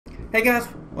Hey guys,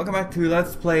 welcome back to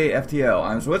Let's Play FTL.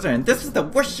 I'm Wizard, and this is the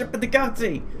worst ship in the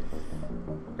galaxy!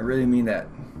 I really mean that.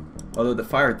 Although the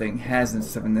fire thing hasn't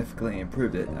significantly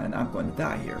improved it, and I'm going to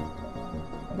die here.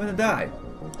 I'm going to die.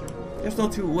 There's no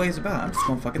two ways about it, I'm just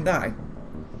going to fucking die.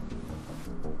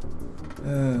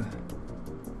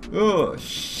 Oh,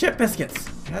 shit biscuits!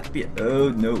 It had to be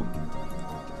oh no.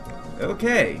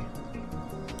 Okay.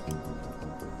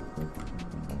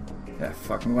 Yeah,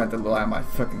 fuck, I'm going to have to rely on my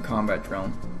fucking combat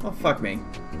drone. Oh, fuck me.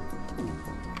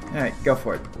 Alright, go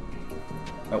for it.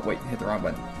 Oh, wait, hit the wrong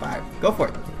button. 5. Go for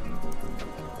it.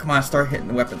 Come on, start hitting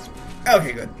the weapons.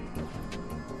 Okay, good.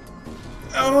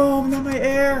 Oh, not my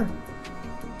air!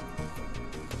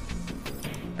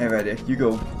 Alright, you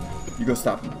go. You go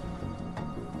stop him.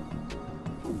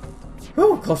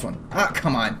 Whew, close one. Ah,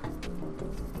 come on.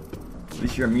 At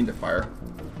least you're immune to fire.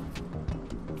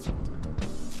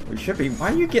 You should be.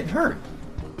 Why are you getting hurt?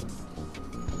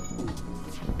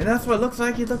 And that's what it looks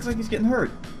like. He looks like he's getting hurt.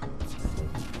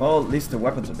 Well, at least the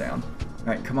weapons are down.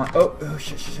 Alright, come on. Oh,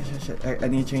 shit. I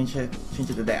need to change it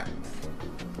to that.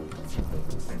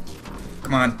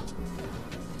 Come on.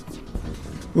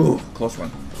 Ooh, close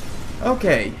one.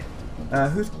 Okay. You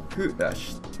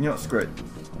know what, screw it.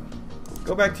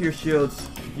 Go back to your shields.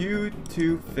 You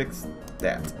two fix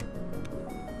that.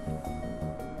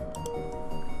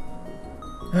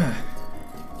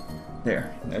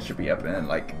 There, that should be up in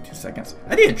like 2 seconds.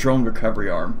 I need a drone recovery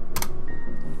arm.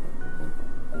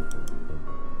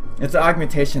 It's an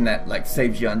augmentation that like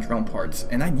saves you on drone parts,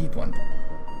 and I need one.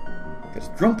 Because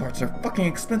drone parts are fucking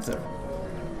expensive.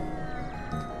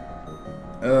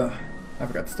 I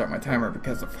forgot to start my timer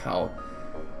because of how...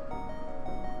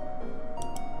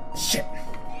 Shit!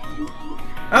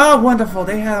 Oh, wonderful!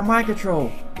 They have mind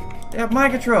control! They have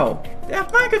mind control! They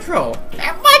have mind control! They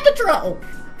have mind control!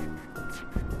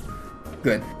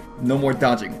 Good. No more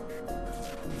dodging.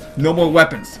 No more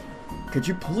weapons. Could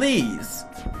you please...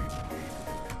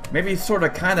 maybe sort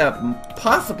of, kind of,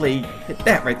 possibly hit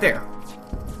that right there.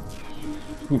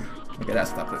 Whew. Okay, that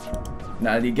stopped it.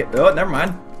 Now I need to get... oh, never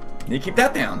mind. Need to keep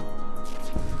that down.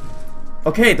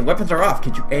 Okay, the weapons are off.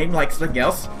 Could you aim like something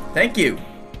else? Thank you.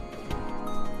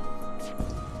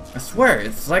 I swear,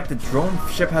 it's like the drone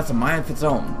ship has a mind of its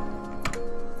own.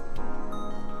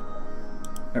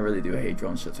 I really do hate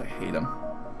drone ships. I hate them.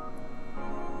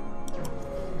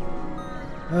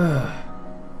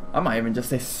 I might even just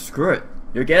say screw it.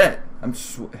 You get it.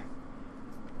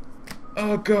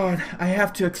 Oh god, I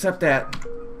have to accept that.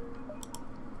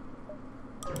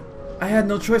 I had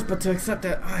no choice but to accept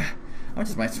that. I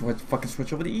just might fucking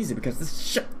switch over to easy because this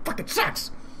shit fucking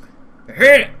sucks. I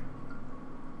hate it.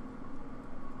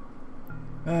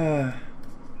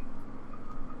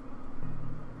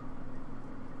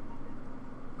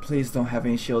 Please don't have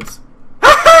any shields.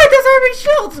 Haha! It doesn't have any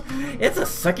shields! It's a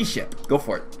sucky ship. Go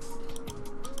for it.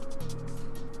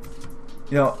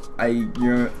 You know,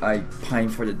 I pine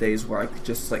for the days where I could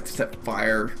just like set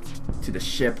fire to the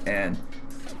ship and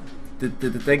the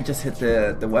thing just hit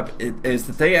the weapon. Is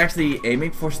the thing actually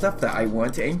aiming for stuff that I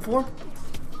wanted to aim for?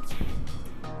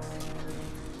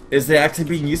 Is it actually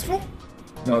being useful?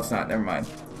 No, it's not. Never mind.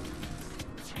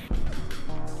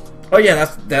 Oh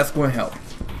yeah, that's going to help.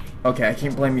 Okay, I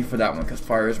can't blame you for that one because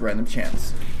fire is random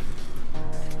chance.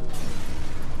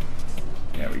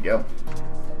 There we go.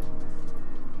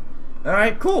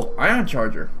 Alright, cool. Ion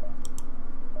charger.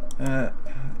 Let's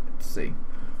see.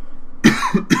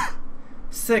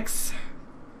 6.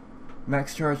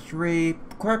 Max charge 3.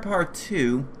 Core power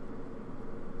 2.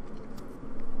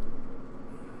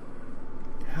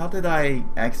 How did I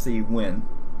actually win?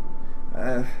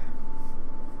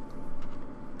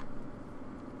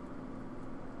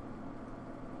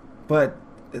 But,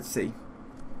 let's see.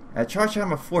 At charge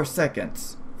time of 4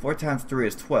 seconds, 4 times 3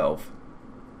 is 12.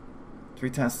 3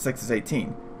 times 6 is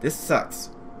 18. This sucks.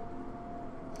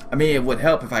 I mean, it would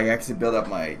help if I actually build up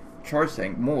my charge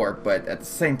tank more, but at the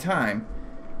same time,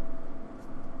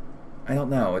 I don't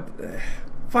know.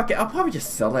 Fuck it, I'll probably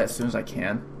just sell that as soon as I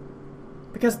can.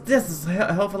 Because this is a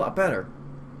hell of a lot better.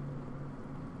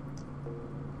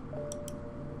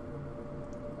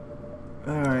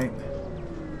 Alright.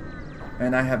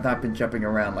 And I have not been jumping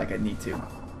around like I need to.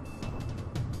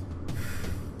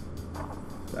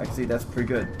 Actually, that's pretty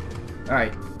good.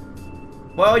 Alright.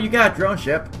 Well, you got a drone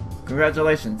ship.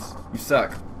 Congratulations. You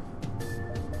suck.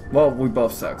 Well, we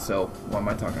both suck, so what am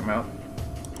I talking about?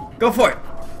 Go for it!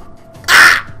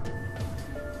 Ah!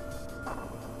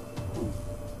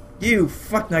 You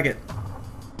fuck nugget.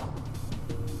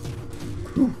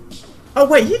 Whew. Oh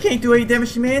wait, he can't do any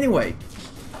damage to me anyway.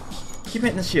 Keep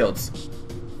hitting the shields.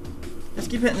 Just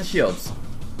keep hitting the shields.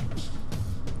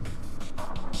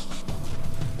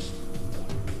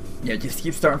 Yeah, just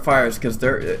keep starting fires because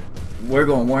we're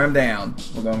gonna wear them down.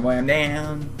 We're gonna wear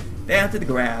them down to the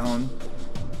ground.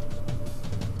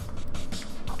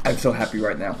 I'm so happy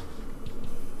right now.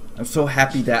 I'm so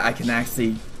happy that I can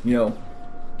actually, you know,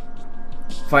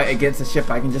 fight against the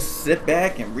ship. I can just sit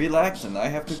back and relax, and I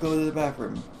have to go to the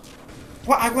bathroom.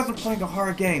 Well, I wasn't playing a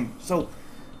hard game, so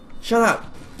shut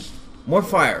up. More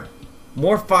fire,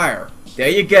 more fire. There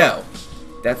you go.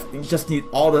 You just need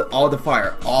all of the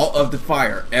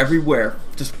fire everywhere.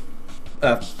 Just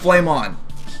flame on.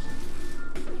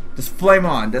 Just flame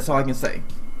on. That's all I can say.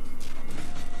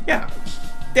 Yeah,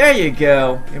 there you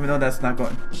go. Even though that's not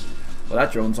going. Well,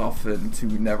 that drone's off into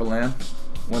Neverland,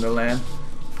 Wonderland,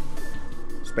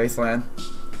 Spaceland.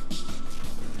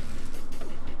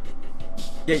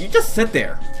 Yeah, you just sit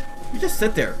there. You just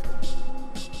sit there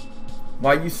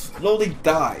while you slowly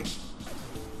die.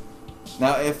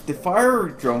 Now, if the fire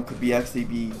drone could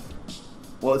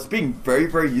well, it's being very,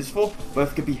 very useful, but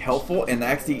if it could be helpful and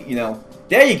actually, you know,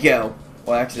 there you go.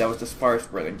 Well, actually, that was just fire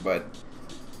spreading, but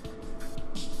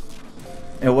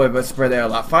it would have spread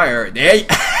out a lot of fire. There you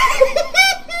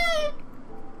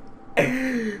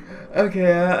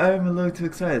Okay, I'm a little too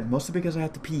excited, mostly because I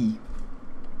have to pee.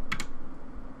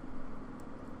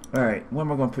 Alright, where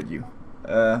am I going to put you?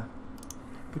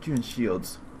 Put you in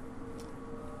shields.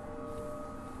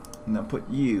 And I'll put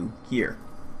you here.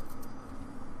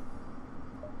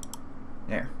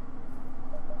 There.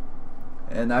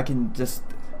 And I can just...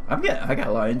 I got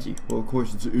a lot of energy. Well, of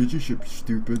course, it's an energy ship,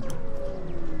 stupid.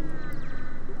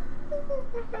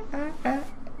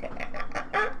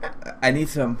 I need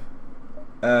some...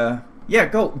 yeah,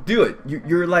 go, do it.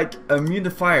 You're like immune to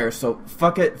fire, so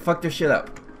fuck it, fuck their shit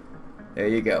up. There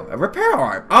you go. A repair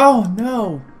arm. Oh,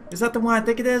 no. Is that the one I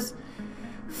think it is?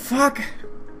 Fuck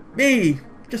me.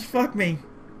 Just fuck me.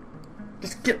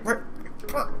 Just get rid.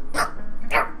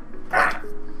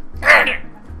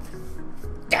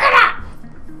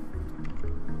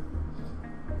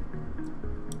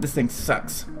 This thing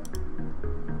sucks.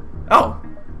 Oh.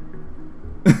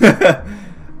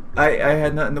 I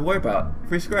had nothing to worry about.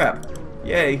 Free scrap.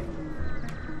 Yay.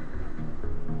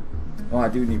 Well, I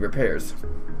do need repairs.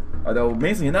 Although,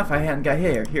 amazingly enough, I hadn't got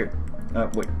here. Here.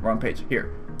 Wait, wrong page.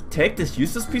 Here. Take this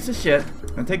useless piece of shit,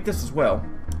 and take this as well.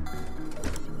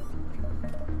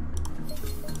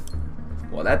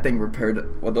 Well, that thing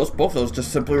repaired. Well, both of those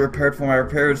just simply repaired for my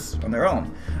repairs on their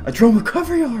own. A drone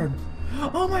recovery arm!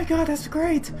 Oh my god, that's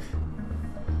great!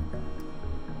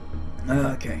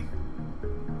 Okay.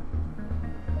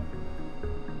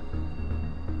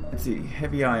 Let's see.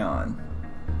 Heavy ion.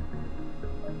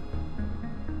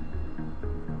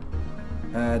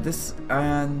 This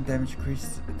ion damage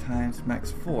increases times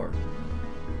max 4.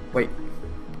 Wait.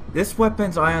 This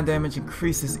weapon's ion damage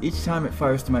increases each time it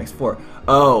fires to max 4.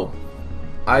 Oh.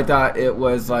 I thought it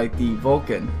was like the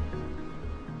Vulcan.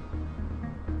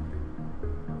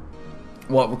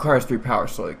 Well, it requires 3 power,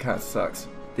 so it kinda sucks.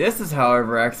 This is,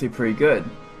 however, actually pretty good.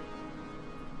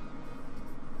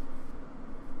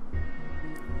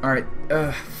 Alright,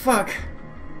 fuck.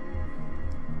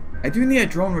 I do need a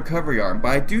drone recovery arm, but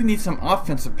I do need some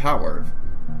offensive power.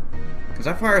 Because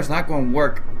that fire is not going to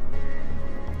work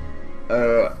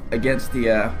against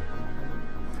the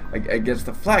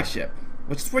flagship,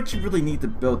 which is what you really need to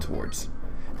build towards.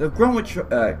 The drone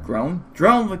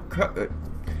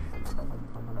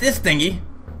this thingy.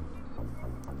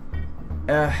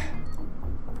 Let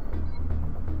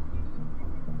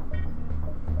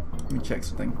me check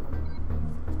something.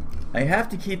 I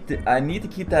need to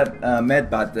keep that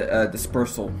medbot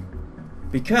dispersal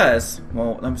because,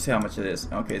 well, let me see how much it is.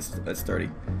 Okay, it's 30.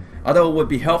 Although it would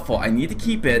be helpful, I need to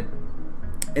keep it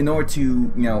in order to,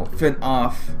 you know, fend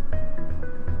off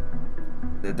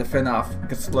the fend off.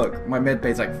 Because look, my med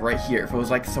bay's like right here. If it was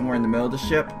like somewhere in the middle of the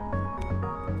ship,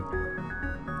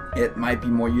 it might be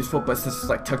more useful. But since it's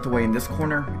like tucked away in this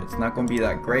corner, it's not going to be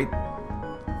that great.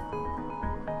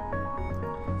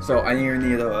 So I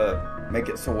need to make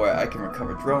it so where I can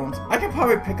recover drones. I can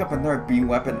probably pick up another beam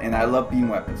weapon, and I love beam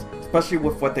weapons, especially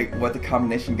with what the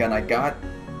combination gun I got.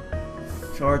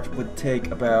 Charge would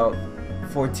take about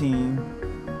 14.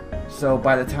 So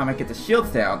by the time I get the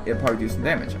shields down, it'll probably do some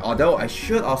damage. Although I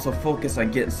should also focus on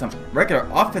getting some regular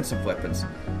offensive weapons.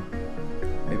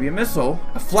 Maybe a missile,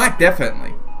 a flak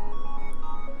definitely,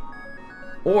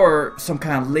 or some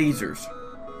kind of lasers,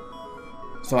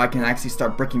 so I can actually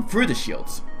start breaking through the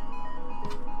shields.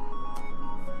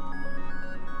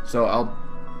 So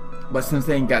but since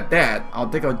they ain't got that, I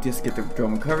think I'll just get the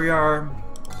drone recovery arm,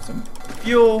 some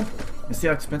fuel, and see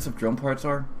how expensive drone parts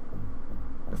are?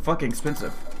 They're fucking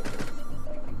expensive.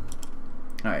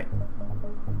 Alright.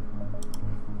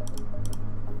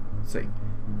 Let's see.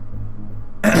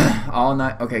 all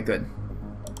night. Okay, good.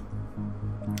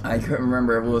 I couldn't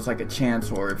remember if it was like a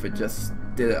chance or if it just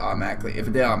did it automatically. If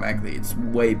it did automatically, it's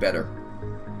way better.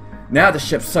 Now the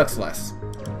ship sucks less.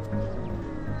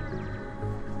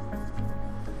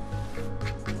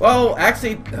 Well,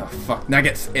 actually, oh, fuck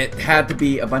nuggets. It had to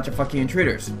be a bunch of fucking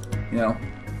intruders. You know,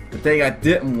 the thing I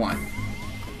didn't want.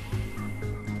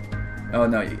 Oh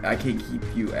no, I can't keep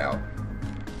you out.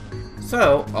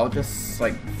 So I'll just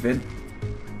like vent.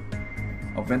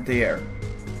 I'll vent the air.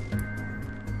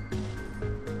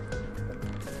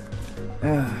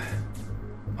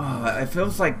 Oh, it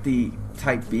feels like the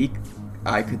Type B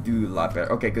I could do a lot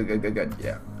better. Okay, good.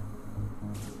 Yeah.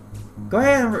 Go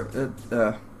ahead.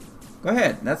 Go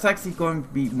ahead. That's actually going to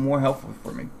be more helpful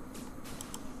for me.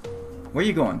 Where are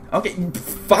you going? Okay,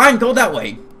 fine. Go that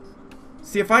way.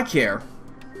 See if I care.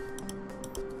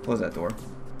 Close that door.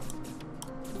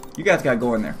 You guys gotta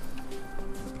go in there.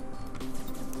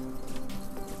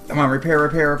 Come on,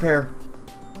 repair.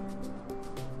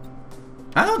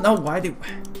 I don't know why they...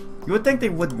 You would think they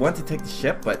would want to take the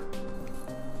ship, but...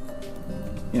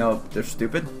 You know, they're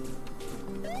stupid.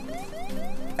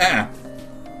 Ah!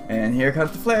 And here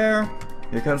comes the flare.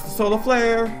 Here comes the solar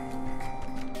flare.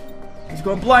 He's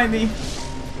gonna blind me.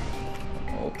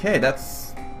 Okay,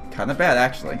 that's kind of bad,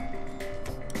 actually.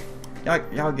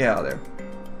 Y'all get out of there.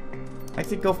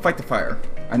 Actually, go fight the fire.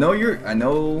 I know you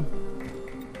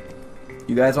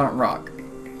guys aren't rock.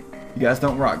 You guys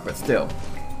don't rock, but still.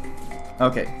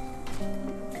 Okay.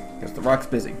 Guess the rock's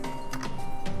busy.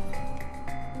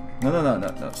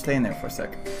 No. Stay in there for a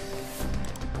sec.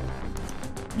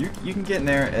 You can get in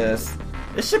there as...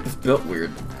 This ship is built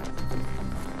weird.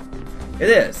 It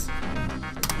is.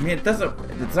 I mean, it doesn't...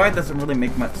 The design doesn't really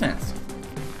make much sense.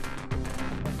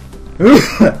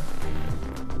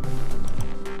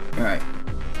 Alright.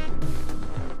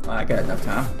 Well, I got enough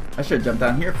time. I should have jumped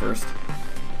down here first.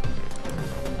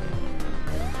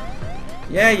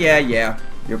 Yeah.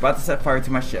 You're about to set fire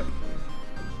to my ship.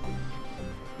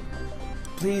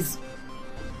 Please.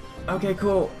 Okay,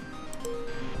 cool.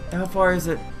 How far is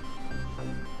it?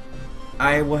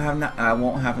 I won't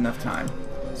have enough time.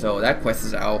 So that quest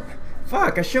is out.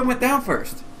 Fuck, I should have went down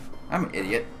first. I'm an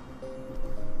idiot.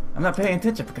 I'm not paying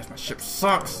attention because my ship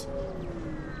sucks.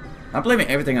 I'm blaming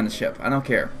everything on the ship. I don't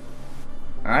care.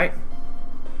 Alright?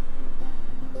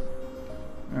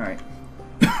 Alright.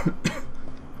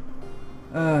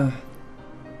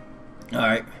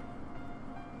 Alright.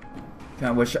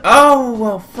 Kinda wish. Oh,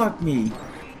 well, fuck me.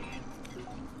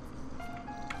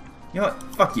 You know what?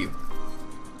 Fuck you.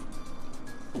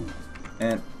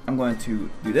 And I'm going to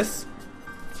do this.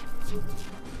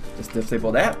 Just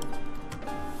disable that.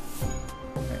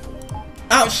 Okay.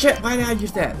 Oh shit! Why did I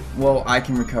use that? Well, I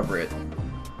can recover it.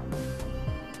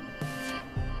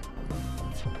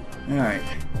 Alright.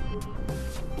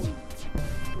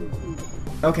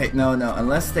 Okay, no.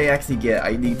 Unless they actually get,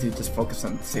 I need to just focus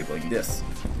on disabling this.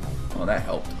 Oh, that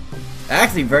helped. That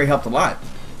actually very helped a lot.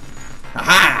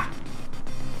 Haha!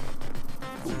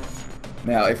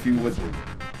 Now, if you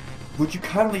would you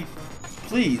kindly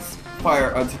please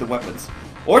fire onto the weapons?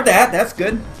 Or that's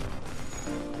good.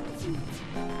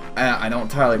 I don't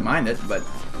entirely mind it, but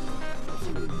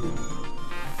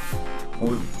I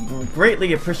would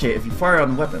greatly appreciate if you fire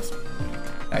on the weapons.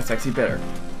 That's actually better.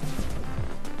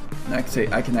 I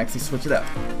can actually switch it up.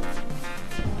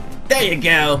 There you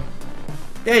go!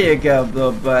 There you go,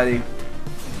 little buddy.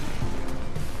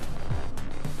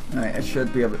 Alright, I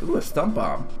should be able to... Ooh, a stun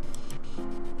bomb.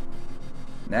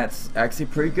 That's actually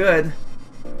pretty good.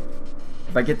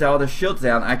 If I get all their shields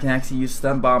down, I can actually use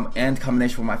stun bomb and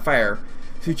combination with my fire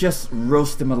to just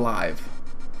roast them alive.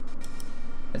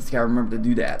 I just gotta remember to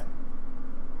do that.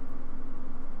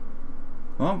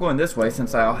 Well, I'm going this way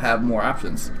since I'll have more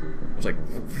options. I was like,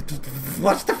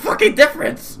 what's the fucking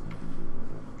difference?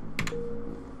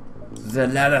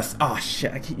 Let us. Oh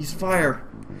shit! I can't use fire.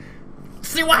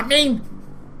 See what I mean?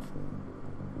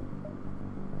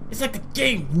 It's like the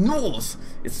game knows.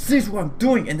 It sees what I'm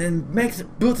doing and then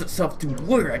builds itself to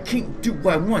where I can't do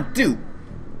what I want to do.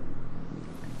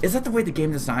 Is that the way the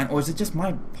game is designed, or is it just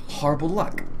my horrible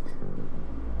luck?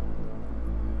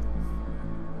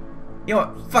 You know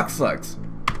what? Fuck slugs.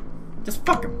 Just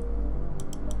fuck him.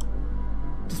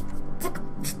 Just fuck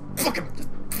him. Just fuck him. Just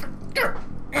fuck him.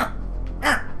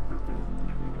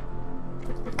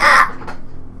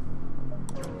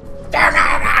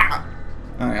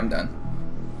 Alright, I'm done.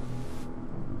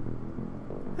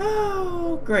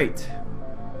 Oh, great.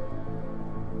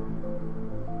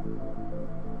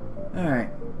 Alright.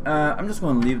 I'm just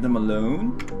going to leave them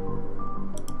alone.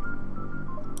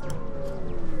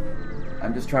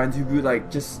 I'm just trying to like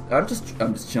I'm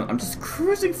just chilling. I'm just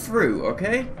cruising through,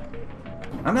 okay?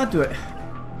 I'm not doing.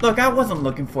 Look, I wasn't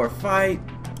looking for a fight.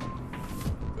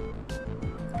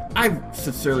 I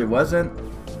sincerely wasn't.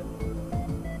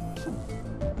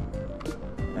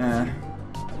 Alright,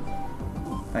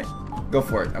 go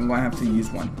for it. I'm gonna have to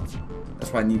use one.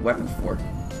 That's what I need weapons for.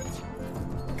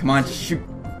 Come on, shoot.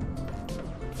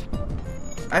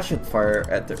 I should fire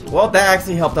at the. Well, that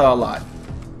actually helped out a lot.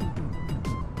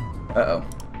 Uh-oh.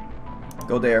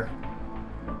 Go there.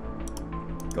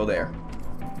 Go there.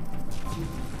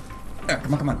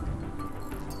 Come on, come on.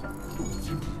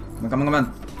 Come on, come on, come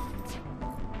on.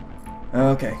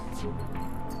 Okay.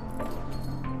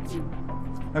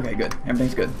 Okay, good.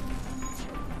 Everything's good.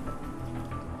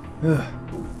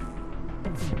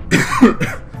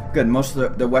 Good, most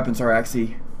of the weapons are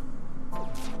actually...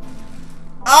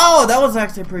 Oh, that was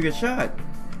actually a pretty good shot.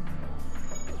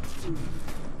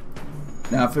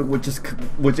 Now, if it would just...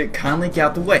 Would it kindly get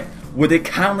out the way? Would it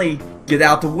kindly get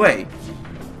out the way?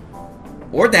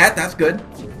 Or that, that's good.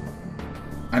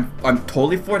 I'm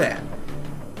totally for that.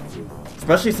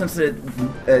 Especially since it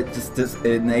it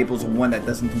enables one that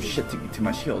doesn't do shit to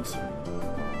my shields.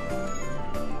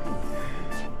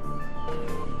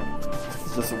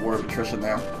 It's just a war of attrition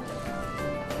now.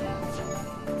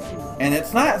 And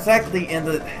it's not exactly in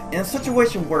a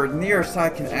situation where neither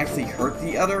side can actually hurt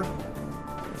the other.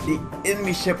 The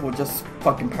enemy ship will just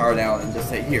fucking power down and just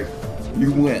say, here,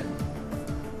 you win.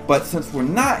 But since we're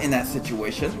not in that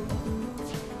situation,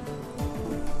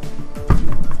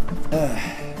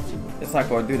 it's not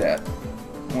going to do that.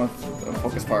 I want to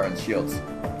focus fire on shields.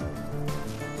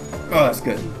 Oh, that's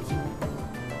good.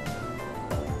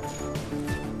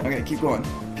 Okay, keep going.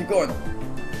 Keep going.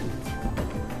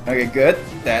 Okay, good.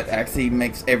 That actually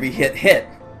makes every hit hit.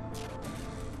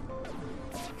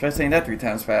 Try saying that 3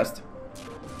 times fast.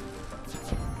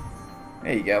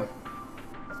 There you go.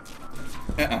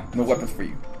 No weapons for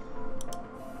you.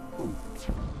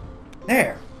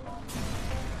 There.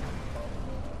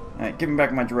 Alright, give me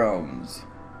back my drones.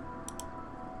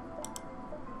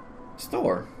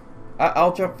 Store.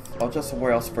 I'll just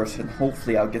somewhere else first, and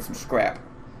hopefully I'll get some scrap.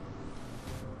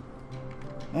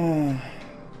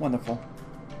 Wonderful.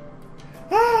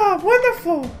 Ah,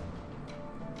 wonderful.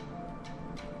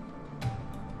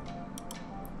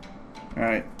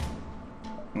 Alright.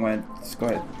 I'm gonna just go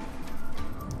ahead.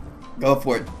 Go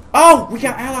for it. Oh, we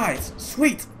got allies.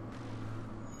 Sweet.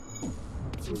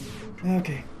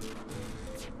 Okay.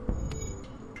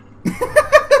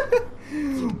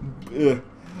 I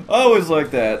always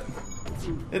like that.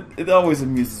 It always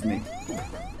amuses me.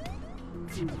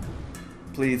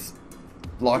 Please,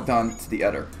 locked on to the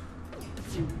udder.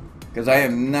 Because I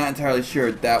am not entirely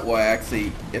sure that will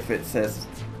actually, if it says...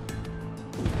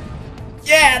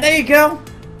 Yeah, there you go!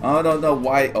 I don't know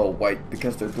why. Oh, white,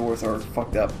 because their doors are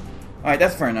fucked up. Alright,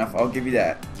 that's fair enough. I'll give you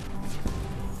that.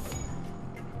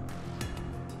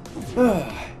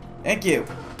 Thank you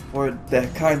for the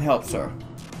kind help, sir.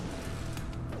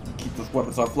 Keep those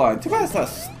weapons offline. Too bad it's not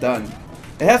stun.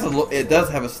 It does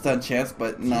have a stun chance,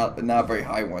 but not a very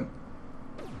high one.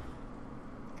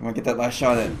 Come on, get that last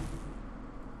shot in.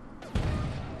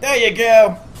 There you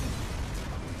go.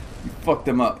 You fucked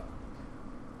them up.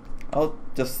 I'll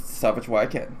just salvage what I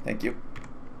can. Thank you.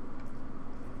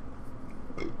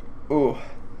 Ooh.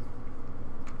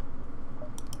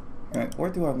 Alright,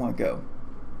 where do I want to go?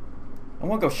 I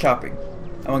want to go shopping.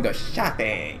 I want to go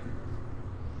shopping.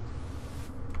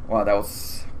 Wow, that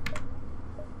was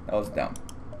dumb.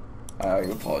 I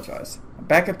apologize.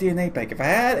 Backup DNA bank. If I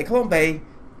had a clone bay,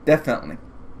 definitely.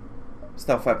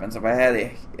 Stealth weapons. If I had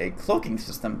a cloaking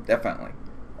system, definitely.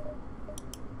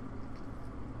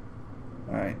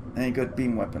 Alright, any good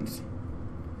beam weapons?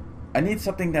 I need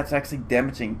something that's actually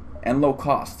damaging and low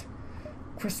cost.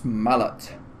 Chris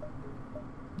Mallet,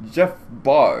 Jeff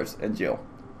Bars, and Jill.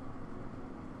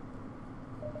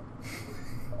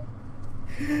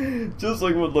 Just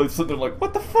like when like sitting there like,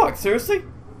 what the fuck? Seriously?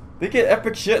 They get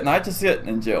epic shit and I just sit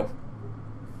in jail.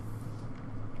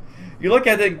 You look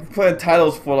at it putting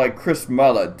titles for like Chris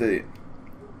Mallet, the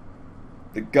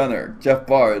gunner, Jeff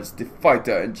Bars, the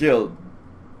fighter, and Jill.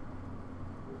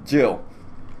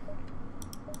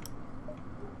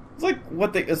 It's like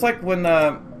what they. It's like when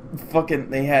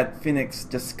fucking they had Phoenix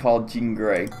just called Jean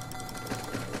Grey.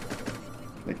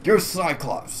 Like, you're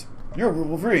Cyclops, you're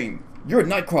Wolverine, you're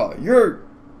Nightcrawler,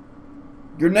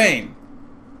 your name.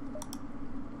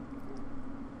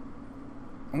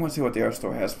 I want to see what the art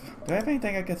store has. Do I have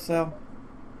anything I could sell?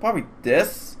 Probably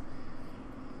this.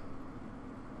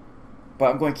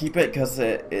 But I'm going to keep it because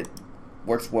it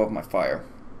works well with my fire.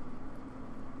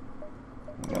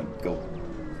 I'm going to go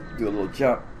do a little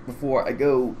jump. before I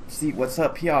go see what's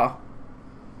up here.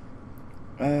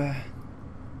 I'm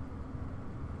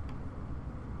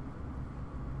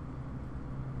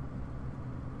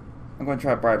gonna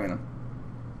try bribing him.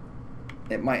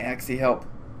 It might actually help.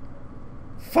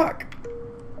 Fuck!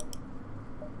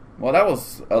 Well, that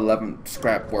was 11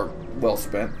 scrap work well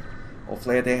spent.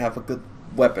 Hopefully they have a good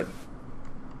weapon.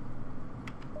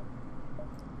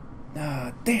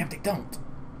 Damn, they don't.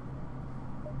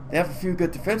 They have a few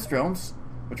good defense drones,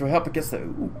 which will help against the...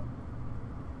 Ooh.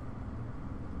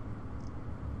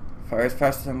 Fires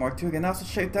faster than Mark II, can also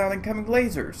shake down incoming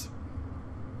lasers.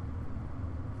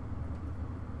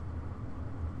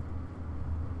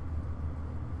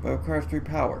 But it requires 3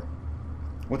 power,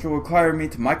 which will require me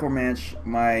to micromanage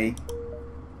my...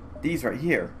 these right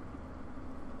here.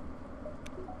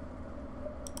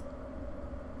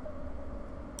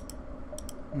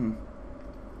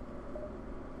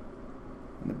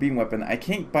 The beam weapon, I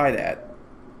can't buy that.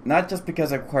 Not just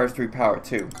because it requires 3 power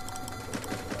too.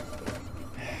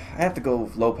 I have to go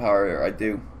with low power, or I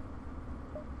do.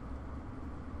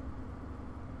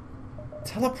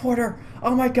 Teleporter!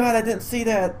 Oh my god, I didn't see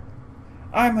that!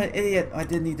 I'm an idiot. I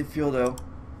did need the fuel though.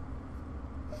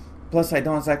 Plus I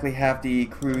don't exactly have the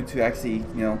crew to actually,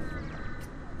 you know,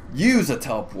 use a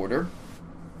teleporter.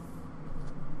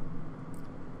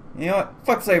 You know what?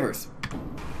 Fuck savers.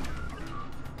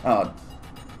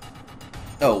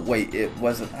 Oh wait, it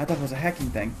wasn't. I thought it was a hacking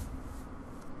thing.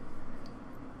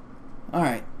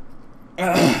 Alright.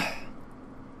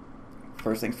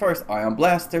 First things first, ion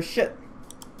blast their shit.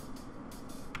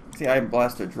 See, ion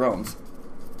blast their drones.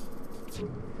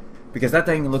 Because that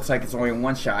thing looks like it's only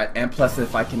one shot, and plus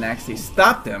if I can actually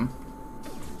stop them.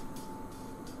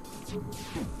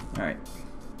 Alright.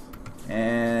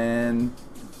 And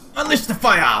unleash the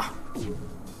fire!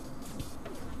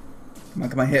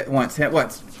 Come on, hit once, hit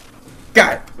once.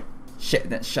 Got it! Shit,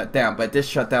 that shut down, but this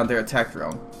shut down their attack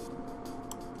drone.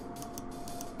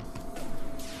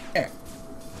 Yeah.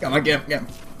 Come on, get him.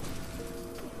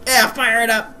 Yeah, fire it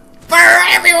up! Fire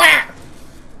everywhere!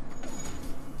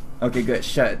 Okay, good,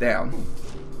 shut it down.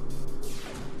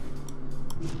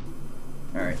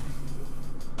 Alright.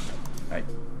 Alright.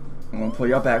 I'm gonna pull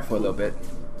y'all back for a little bit.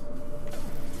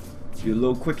 Do a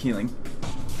little quick healing.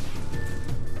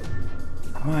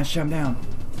 Come on, shut him down.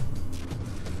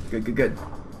 Good, good, good.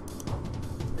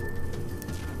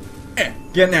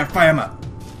 Get in there, fire him up.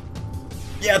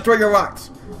 Yeah, throw your rocks.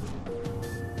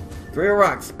 Throw your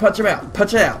rocks. Punch him out.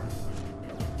 Punch it out.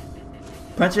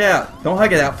 Punch it out. Don't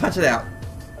hug it out. Punch it out.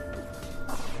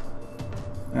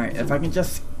 Alright, if I can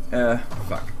just...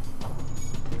 fuck.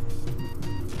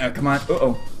 Come on.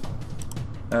 Uh-oh.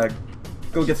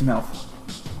 Go get some health.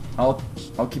 I'll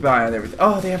keep an eye on everything.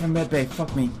 Oh, they have a med bay.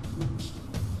 Fuck me.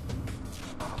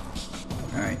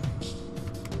 Alright.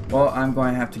 Well, I'm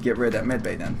going to have to get rid of that med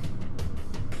bay then.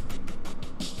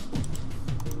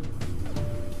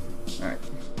 Alright.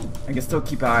 I can still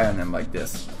keep an eye on them like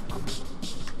this.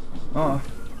 Oh.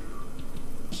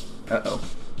 Uh-oh.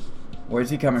 Where's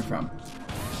he coming from?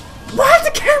 Why are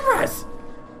the cameras?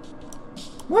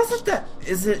 What is it that?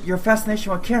 Is it your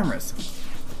fascination with cameras?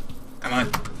 Come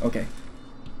on. Okay.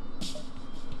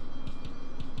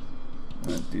 I'm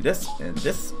gonna do this and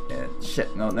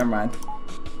shit. No, never mind.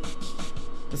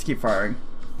 Just keep firing.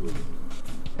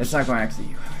 It's not going to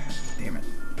actually. Damn it.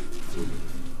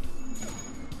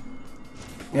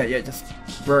 Yeah, just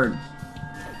burn.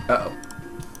 Uh oh.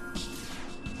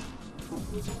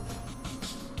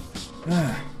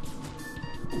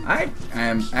 I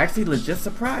am actually legit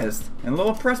surprised and a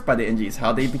little impressed by the NGs,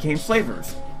 how they became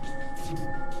slavers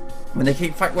when they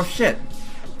can't fight worth shit.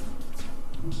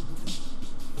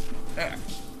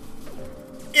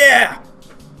 Yeah!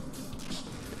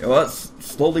 Well, it's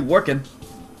slowly working.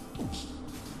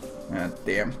 Ah,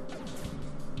 damn.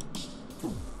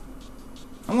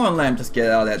 I'm gonna let him just get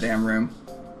out of that damn room.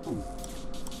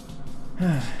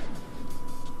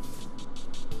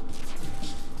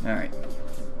 Alright.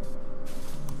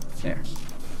 There.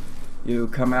 You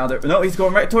come out there. No, he's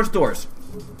going right towards doors.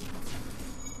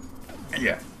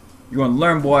 Yeah. You're gonna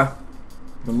learn, boy.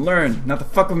 You're gonna learn not to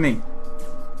fuck with me.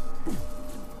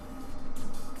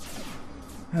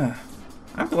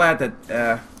 I'm glad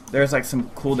that there's like some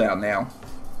cooldown now.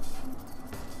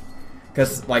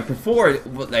 Because like before,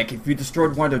 like if you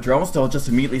destroyed one of the drones, they'll just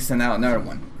immediately send out another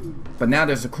one. But now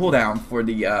there's a cooldown for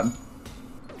the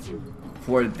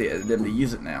them to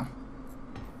use it now.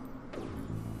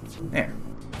 There.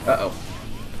 Uh-oh.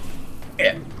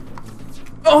 Yeah.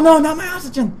 Oh no, not my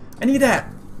oxygen! I need that!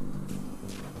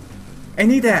 I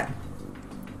need that!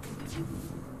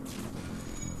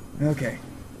 Okay.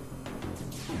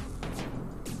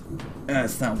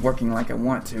 It's not working like I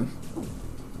want to.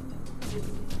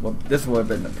 Well, this would have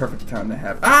been the perfect time to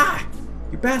have. Ah!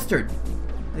 You bastard!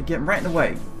 They're getting right in the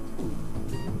way.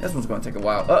 This one's going to take a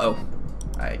while. Uh-oh.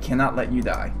 I cannot let you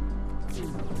die.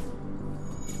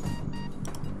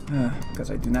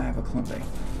 Because I do not have a clone bay.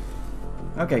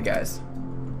 Okay, guys.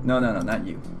 No, not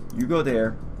you. You go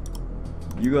there.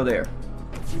 You go there.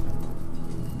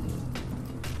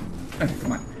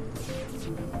 Come on.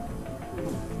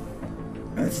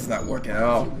 This is not working at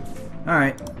all.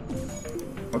 Alright.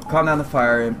 We'll calm down the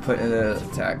fire and put in an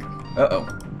attack. Uh-oh.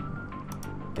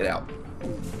 Get out.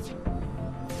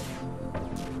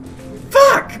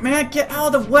 Fuck, man! Get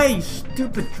out of the way, you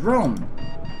stupid drone!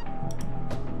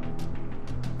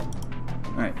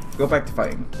 Alright, go back to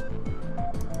fighting.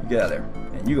 You get out of there.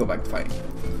 And you go back to fighting.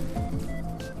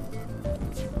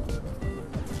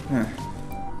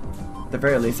 At the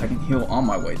very least, I can heal on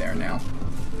my way there now.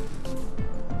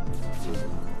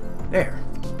 There.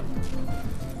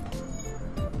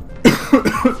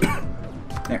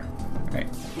 There. Alright.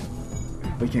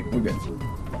 We're good.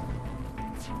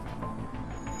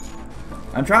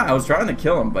 I was trying to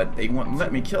kill them, but they wouldn't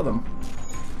let me kill them.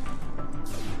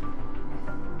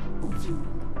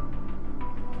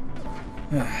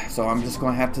 So I'm just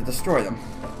gonna have to destroy them.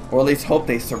 Or at least hope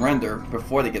they surrender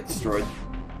before they get destroyed.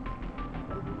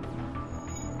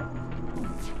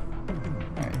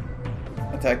 Alright.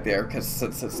 Attack there, because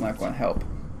it's not gonna help.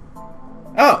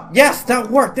 Oh! Yes!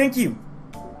 That worked! Thank you!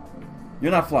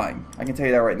 You're not flying. I can tell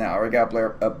you that right now. I already got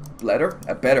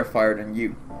a better fire than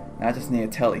you. Now I just need a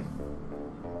telly.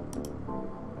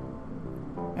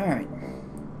 Alright.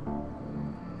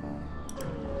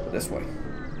 This way.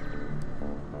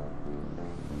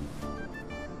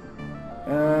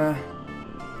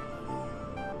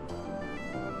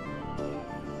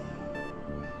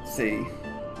 Let's see.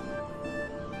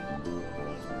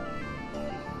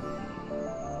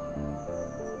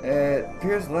 It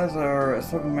appears letters are a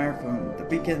sort of matter from the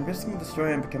beacon, risking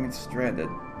destroying and becoming stranded.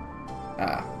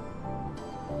 Ah.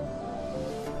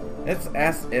 It's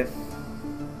as if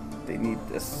they need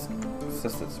this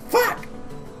assistance. Fuck!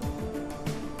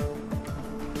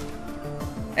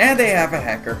 And they have a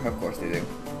hacker. Of course they do.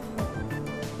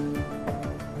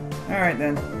 Alright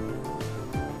then.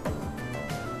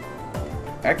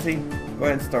 Actually, go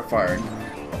ahead and start firing.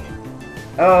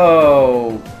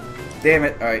 Oh! Damn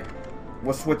it. Alright.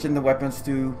 We're switching the weapons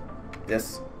to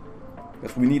this.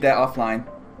 Because we need that offline.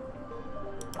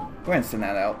 Go ahead and send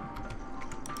that out.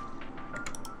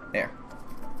 There.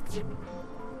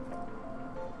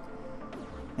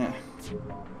 Yeah.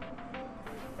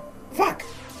 Fuck!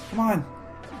 Come on!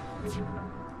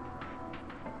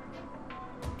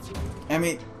 I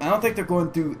mean, I don't think they're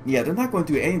going to... Yeah, they're not going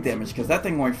to do any damage because that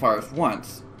thing only fires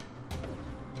once.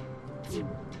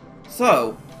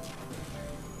 So...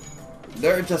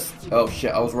 They're just... Oh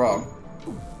shit, I was wrong.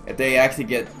 If they actually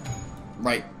get...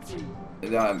 Right...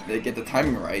 they get the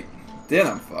timing right, then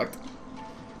I'm fucked.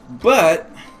 But...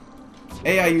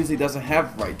 AI usually doesn't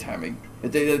have right timing.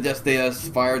 They just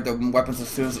fire the weapons as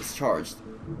soon as it's charged.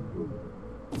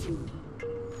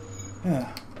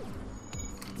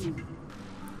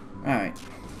 Alright.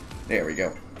 There we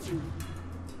go.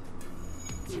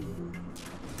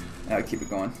 Now keep it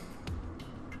going.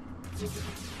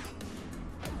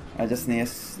 I just need to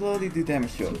slowly do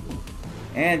damage to him.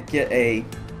 And get a...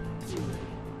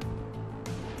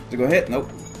 To go hit? Nope.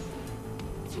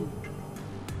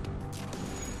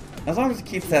 As long as it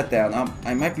keeps that down,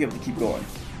 I might be able to keep going.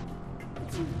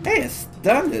 Hey, it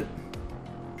stunned it!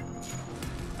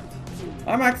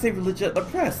 I'm actually legit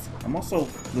depressed. I'm also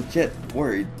legit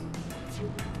worried.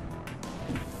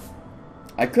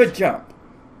 I could jump.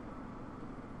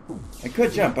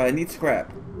 But I need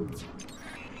scrap.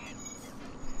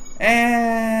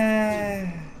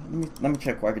 And let me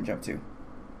check where I can jump to.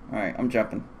 Alright, I'm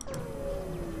jumping.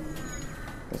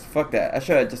 Cause fuck that. I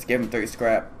should have just given him 30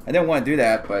 scrap. I didn't want to do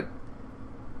that, but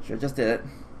should have just did it.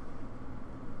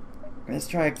 Let's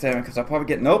try examine because I'll probably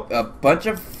get a bunch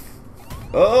of.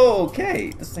 Oh,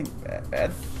 okay, this thing's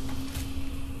bad.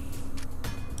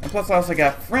 And plus, I also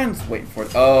got friends waiting for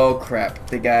it. Oh crap!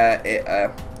 They got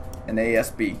an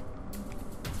ASB.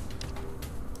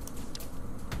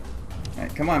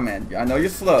 Alright, come on, man. I know you're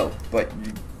slow, but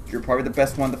you're probably the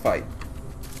best one to fight.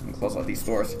 Let me close all these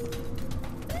doors.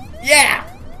 Yeah!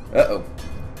 Uh-oh.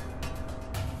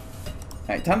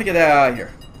 Alright, time to get out of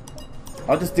here.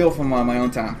 I'll just deal with them on my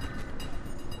own time.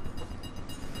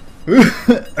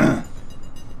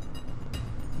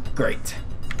 Great.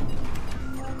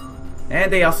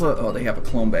 And they also... Oh, they have a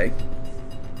clone bay.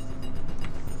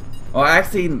 Oh,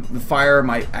 actually, the fire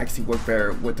might actually work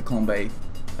better with the clone bay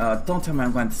Don't tell me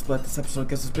I'm going to split this episode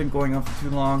because it's been going on for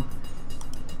too long.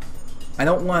 I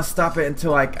don't want to stop it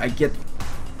until I get...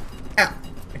 Ah!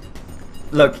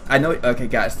 Look, I know... Okay,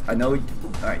 guys. I know...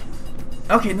 Alright.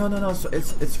 Okay, no. So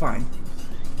it's fine.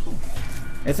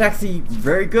 It's actually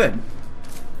very good.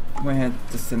 I'm going to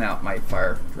have to send out my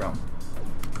fire drone.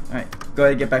 Alright, go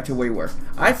ahead and get back to where you were.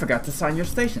 I forgot to sign your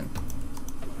station.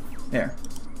 There.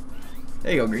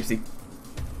 There you go, Greasy.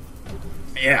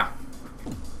 Yeah.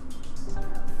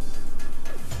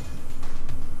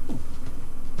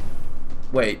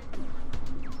 Wait.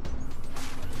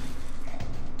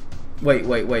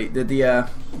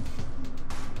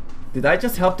 Did I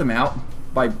just help them out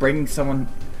by bringing someone?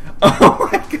 Oh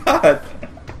my god!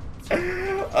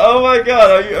 Oh my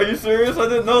god! Are you serious? I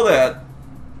didn't know that.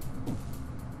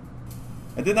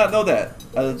 I did not know that.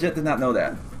 I legit did not know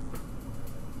that.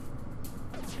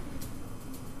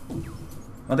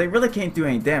 Well, they really can't do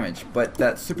any damage, but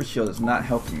that super shield is not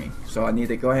helping me. So I need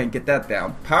to go ahead and get that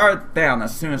down. Power it down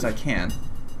as soon as I can.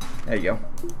 There you go.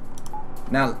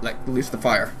 Now, like, release the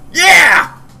fire.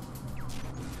 Yeah!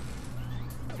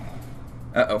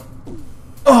 Uh-oh.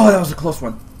 Oh, that was a close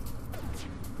one.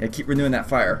 Yeah, keep renewing that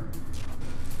fire.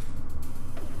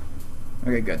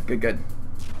 Okay, good.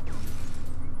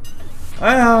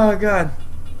 Oh, God.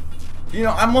 You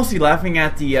know, I'm mostly laughing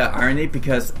at the irony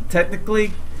because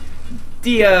technically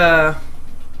the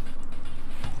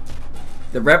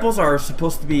rebels are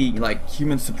supposed to be like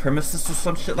human supremacists or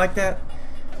some shit like that.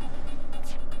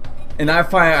 And I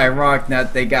find it ironic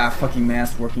that they got a fucking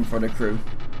mask working for the crew.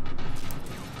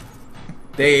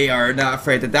 They are not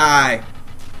afraid to die.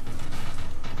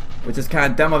 Which is kind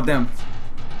of dumb of them.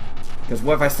 Because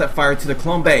what if I set fire to the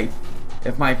clone bay?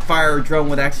 If my fire drone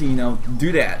would actually, you know,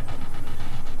 do that.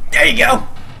 There you go!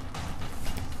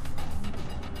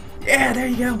 Yeah, there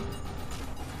you go.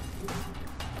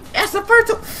 That's the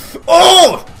first.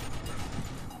 Oh!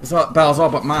 This battle's all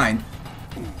but mine.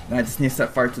 And I just need to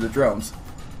set fire to the drones.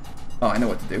 Oh, I know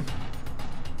what to do.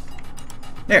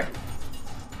 There.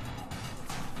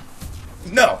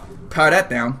 No! Power that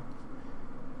down.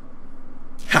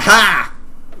 Haha!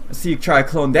 Let's see you try to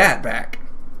clone that back.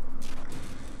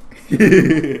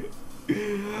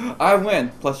 I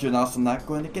win. Plus, you're also not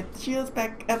going to get the shields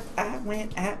back up. I win.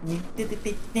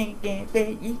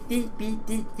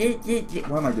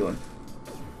 What am I doing?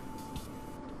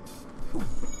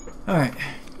 Alright.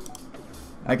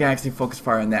 I can actually focus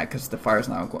fire on that because the fire's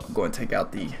not going to take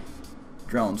out the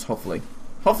drones, hopefully.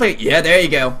 Hopefully, yeah, there you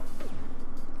go.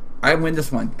 I win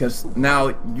this one because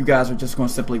now you guys are just going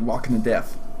to simply walk into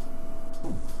death.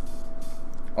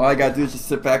 All I gotta do is just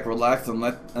sit back, relax, and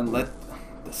let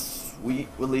the sweet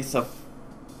release of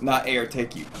not air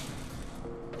take you.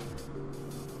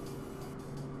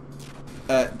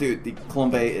 Dude, the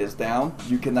clone bay is down.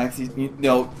 You can actually, you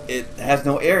know, it has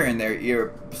no air in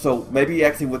there. So maybe you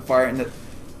actually would fire in the.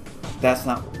 That's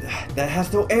not. That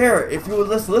has no air. If you would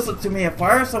listen to me and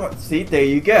fire someone, see, there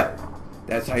you go.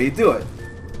 That's how you do it.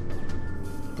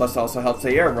 Plus, also helps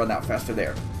the air run out faster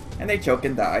there, and they choke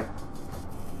and die.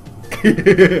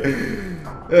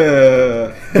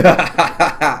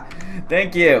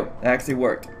 Thank you. That actually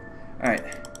worked. Alright.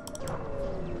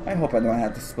 I hope I don't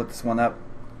have to split this one up.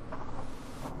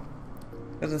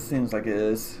 Because it seems like it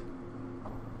is.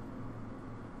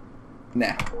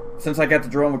 Nah. Since I got the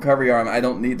drone recovery arm, I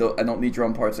don't need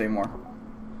drone parts anymore.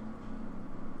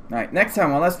 Alright, next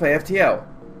time on Let's Play FTL.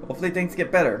 Hopefully things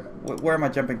get better. Where am I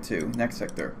jumping to? Next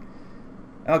sector.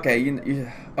 Okay,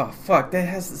 oh fuck, that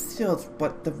has the shields,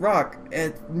 but the rock,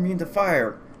 it's immune to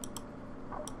fire.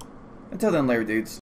 Until then, later, dudes.